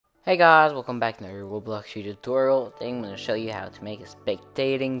Hey guys, welcome back to another Roblox Studio tutorial. Today I'm going to show you how to make a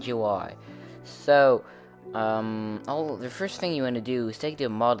spectating UI. So, the first thing you want to do is take the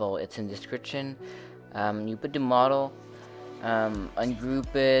model. It's in the description. You put the model,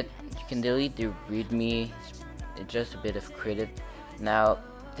 ungroup it. You can delete the readme. It's just a bit of credit. Now,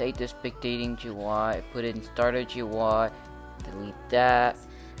 take the spectating UI, put it in starter UI, delete that,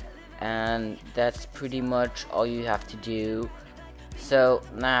 and that's pretty much all you have to do. So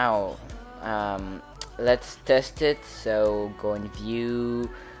now let's test it. So go in view,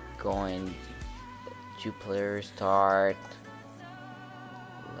 go in 2-player start,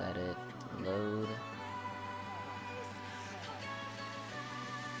 let it load.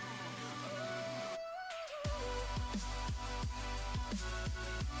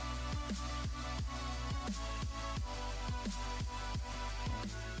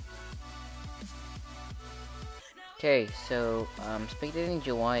 Okay, so spectating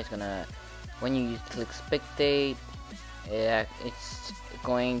UI is gonna, when you click spectate, it's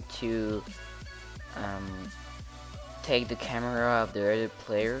going to take the camera of the other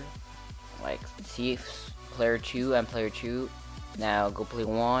player, like see if player 2 and player 2. Now go play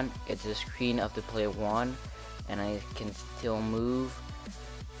 1, it's the screen of the player 1, and I can still move.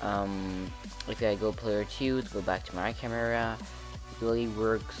 If I go player 2 to go back to my camera, it really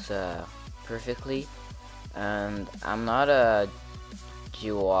works perfectly. And I'm not a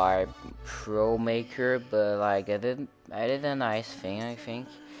UI pro maker, but like I did a nice thing, I think.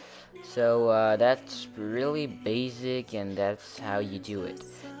 So that's really basic, and that's how you do it.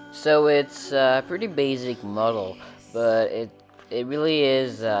 So it's a pretty basic model, but it really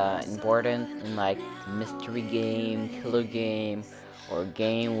is important in like mystery game, killer game, or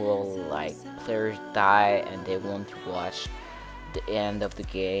game where like players die and they want to watch the end of the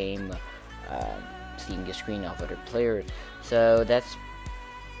game. Seeing the screen of other players. So that's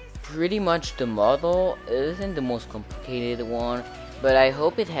pretty much the model. It isn't the most complicated one, but I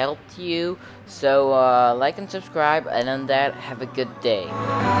hope it helped you. So like and subscribe, and on that, have a good day.